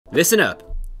Listen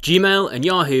up, Gmail and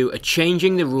Yahoo are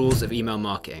changing the rules of email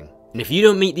marketing. And if you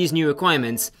don't meet these new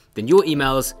requirements, then your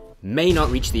emails may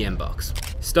not reach the inbox.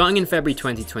 Starting in February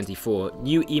 2024,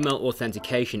 new email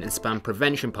authentication and spam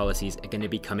prevention policies are going to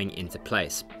be coming into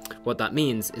place. What that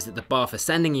means is that the bar for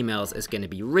sending emails is going to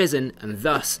be risen and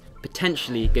thus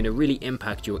potentially going to really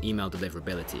impact your email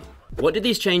deliverability. What do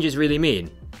these changes really mean?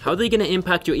 How are they going to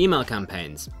impact your email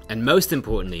campaigns? And most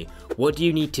importantly, what do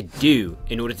you need to do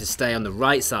in order to stay on the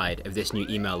right side of this new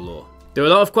email law? There are a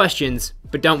lot of questions,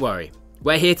 but don't worry.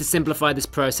 We're here to simplify this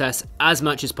process as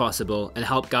much as possible and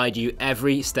help guide you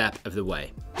every step of the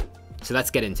way. So let's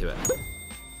get into it.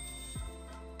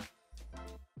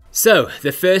 So,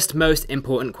 the first most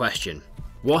important question.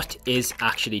 What is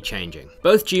actually changing?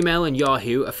 Both Gmail and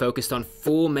Yahoo are focused on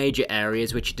 4 major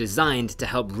areas which are designed to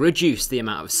help reduce the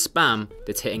amount of spam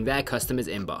that's hitting their customers'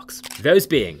 inbox. Those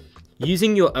being,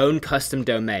 using your own custom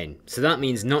domain, so that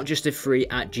means not just a free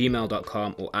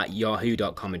 @gmail.com or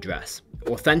 @yahoo.com address,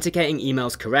 authenticating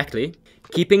emails correctly,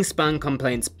 keeping spam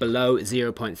complaints below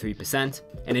 0.3%,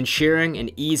 and ensuring an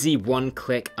easy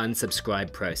one-click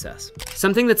unsubscribe process.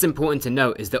 Something that's important to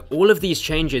note is that all of these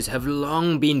changes have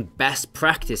long been best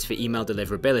practice for email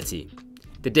deliverability.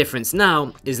 The difference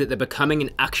now is that they're becoming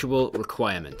an actual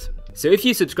requirement. So if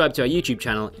you subscribe to our YouTube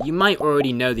channel, you might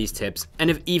already know these tips and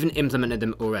have even implemented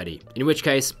them already, in which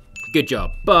case, good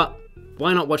job. But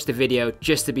why not watch the video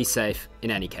just to be safe in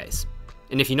any case?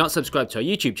 And if you're not subscribed to our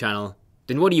YouTube channel,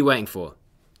 then what are you waiting for?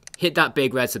 Hit that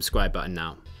big red subscribe button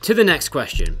now. To the next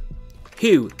question,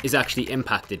 who is actually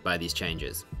impacted by these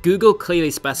changes? Google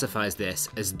clearly specifies this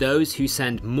as those who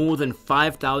send more than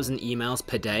 5,000 emails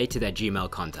per day to their Gmail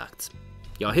contacts.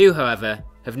 Yahoo, however,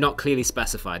 have not clearly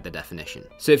specified the definition.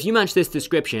 So if you match this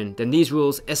description, then these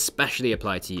rules especially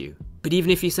apply to you. But even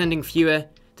if you're sending fewer,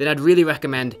 then I'd really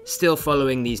recommend still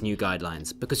following these new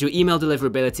guidelines because your email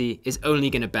deliverability is only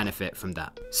going to benefit from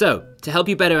that. So, to help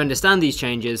you better understand these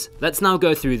changes, let's now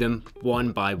go through them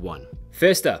one by one.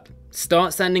 First up,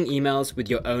 start sending emails with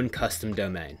your own custom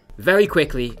domain. Very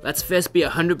quickly, let's first be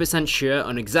 100% sure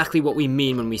on exactly what we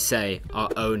mean when we say our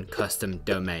own custom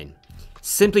domain.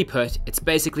 Simply put, it's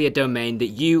basically a domain that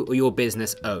you or your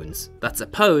business owns. That's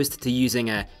opposed to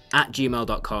using a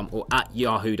 @gmail.com or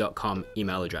 @yahoo.com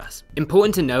email address.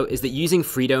 Important to note is that using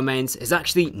free domains has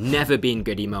actually never been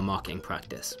good email marketing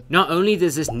practice. Not only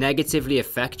does this negatively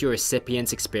affect your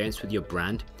recipient's experience with your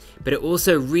brand, but it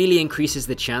also really increases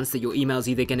the chance that your email is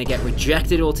either going to get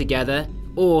rejected altogether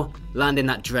or land in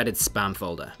that dreaded spam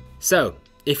folder. So,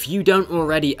 if you don't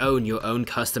already own your own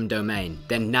custom domain,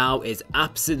 then now is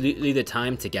absolutely the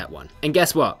time to get one. And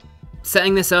guess what?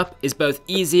 Setting this up is both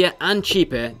easier and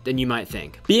cheaper than you might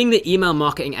think. Being the email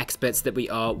marketing experts that we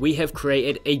are, we have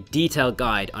created a detailed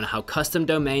guide on how custom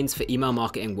domains for email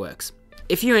marketing works.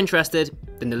 If you're interested,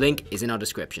 then the link is in our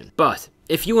description. But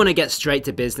if you want to get straight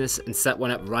to business and set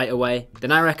one up right away,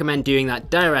 then I recommend doing that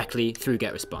directly through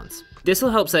GetResponse. This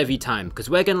will help save you time because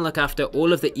we're going to look after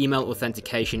all of the email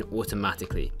authentication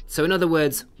automatically. So in other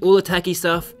words, all the techie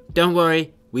stuff, don't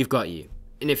worry, we've got you.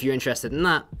 And if you're interested in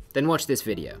that, then watch this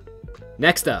video.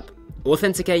 Next up,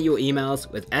 authenticate your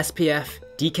emails with SPF,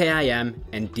 DKIM,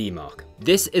 and DMARC.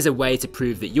 This is a way to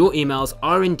prove that your emails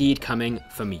are indeed coming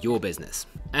from your business.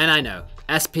 And I know,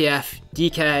 SPF,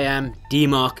 DKIM,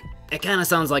 DMARC, it kind of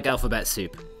sounds like alphabet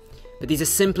soup. But these are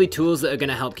simply tools that are going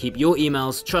to help keep your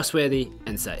emails trustworthy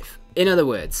and safe. In other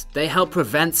words, they help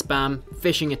prevent spam,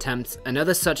 phishing attempts, and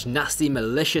other such nasty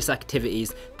malicious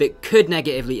activities that could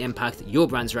negatively impact your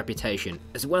brand's reputation,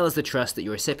 as well as the trust that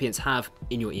your recipients have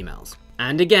in your emails.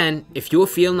 And again, if you're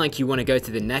feeling like you want to go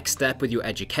to the next step with your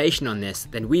education on this,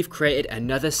 then we've created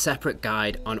another separate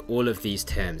guide on all of these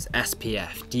terms,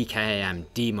 SPF, DKIM,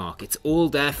 DMARC. It's all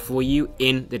there for you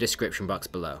in the description box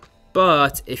below.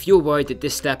 But if you're worried that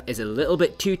this step is a little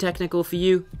bit too technical for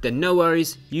you, then no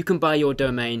worries, you can buy your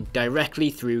domain directly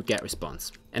through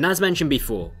GetResponse. And as mentioned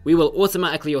before, we will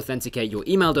automatically authenticate your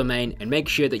email domain and make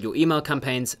sure that your email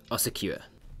campaigns are secure.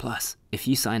 Plus, if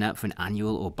you sign up for an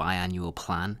annual or biannual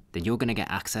plan, then you're going to get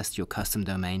access to your custom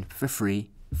domain for free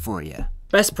for a year.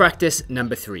 Best practice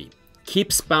number 3. Keep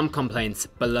spam complaints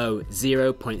below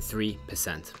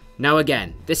 0.3%. Now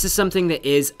again, this is something that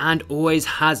is and always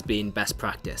has been best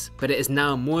practice, but it is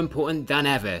now more important than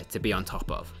ever to be on top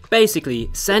of.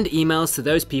 Basically, send emails to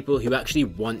those people who actually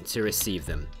want to receive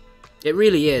them. It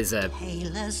really is a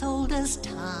tale as old as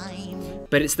time,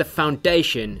 but it's the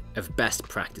foundation of best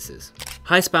practices.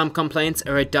 High spam complaints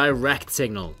are a direct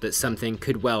signal that something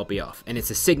could well be off, and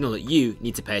it's a signal that you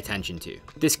need to pay attention to.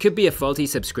 This could be a faulty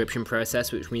subscription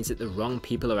process, which means that the wrong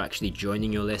people are actually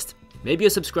joining your list. Maybe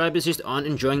your subscribers just aren't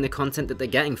enjoying the content that they're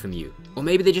getting from you. Or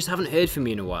maybe they just haven't heard from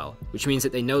you in a while, which means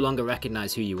that they no longer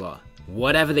recognize who you are.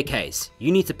 Whatever the case,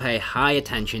 you need to pay high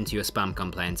attention to your spam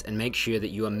complaints and make sure that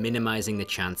you are minimizing the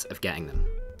chance of getting them.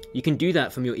 You can do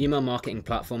that from your email marketing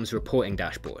platform's reporting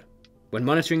dashboard. When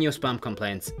monitoring your spam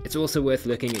complaints, it's also worth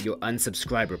looking at your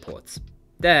unsubscribe reports.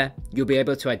 There, you'll be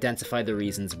able to identify the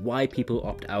reasons why people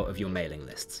opt out of your mailing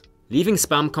lists. Leaving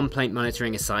spam complaint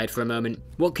monitoring aside for a moment,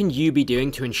 what can you be doing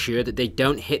to ensure that they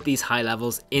don't hit these high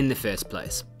levels in the first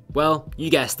place? Well, you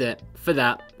guessed it. For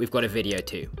that, we've got a video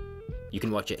too. You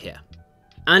can watch it here.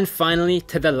 And finally,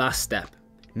 to the last step.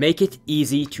 Make it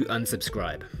easy to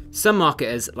unsubscribe. Some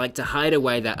marketers like to hide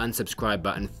away their unsubscribe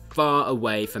button far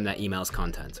away from their email's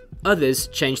content. Others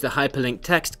change the hyperlink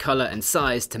text, color, and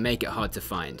size to make it hard to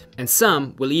find. And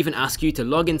some will even ask you to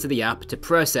log into the app to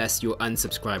process your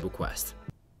unsubscribe request.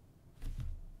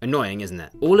 Annoying, isn't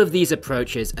it? All of these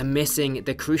approaches are missing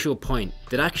the crucial point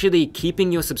that actually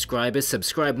keeping your subscribers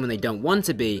subscribed when they don't want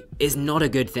to be is not a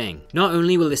good thing. Not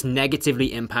only will this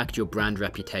negatively impact your brand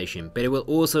reputation, but it will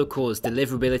also cause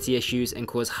deliverability issues and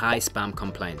cause high spam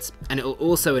complaints. And it will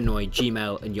also annoy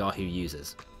Gmail and Yahoo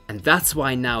users. And that's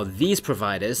why now these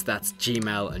providers, that's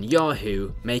Gmail and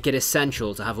Yahoo, make it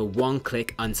essential to have a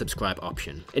one-click unsubscribe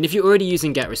option. And if you're already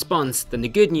using GetResponse, then the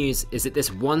good news is that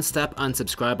this one-step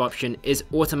unsubscribe option is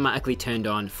automatically turned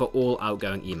on for all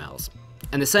outgoing emails.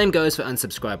 And the same goes for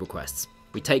unsubscribe requests.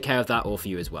 We take care of that all for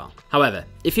you as well. However,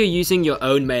 if you're using your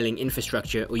own mailing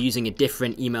infrastructure or using a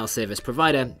different email service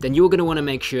provider, then you're going to want to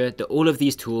make sure that all of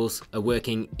these tools are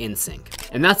working in sync.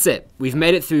 And that's it. We've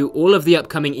made it through all of the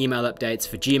upcoming email updates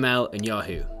for Gmail and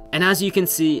Yahoo. And as you can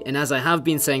see, and as I have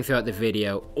been saying throughout the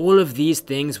video, all of these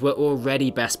things were already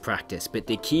best practice, but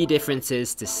the key difference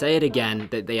is, to say it again,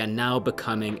 that they are now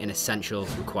becoming an essential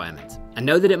requirement. I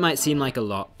know that it might seem like a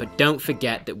lot, but don't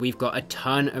forget that we've got a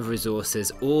ton of resources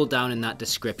all down in that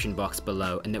description box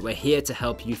below, and that we're here to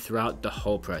help you throughout the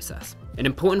whole process. An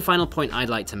important final point I'd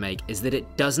like to make is that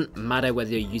it doesn't matter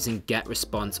whether you're using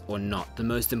GetResponse or not. The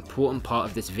most important part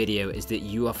of this video is that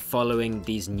you are following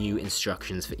these new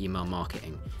instructions for email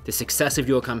marketing. The success of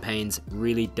your campaigns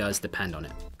really does depend on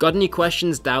it. Got any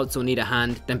questions, doubts, or need a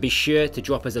hand? Then be sure to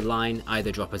drop us a line,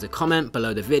 either drop us a comment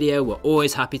below the video. We're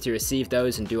always happy to receive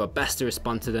those and do our best to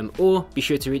respond to them, or be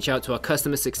sure to reach out to our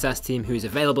customer success team who is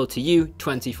available to you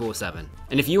 24/7.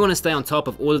 And if you want to stay on top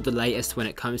of all of the latest when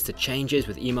it comes to changes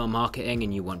with email marketing,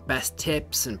 and you want best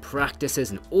tips and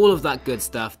practices and all of that good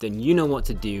stuff, then you know what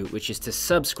to do, which is to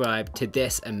subscribe to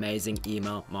this amazing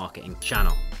email marketing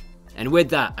channel. And with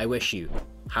that, I wish you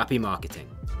happy marketing.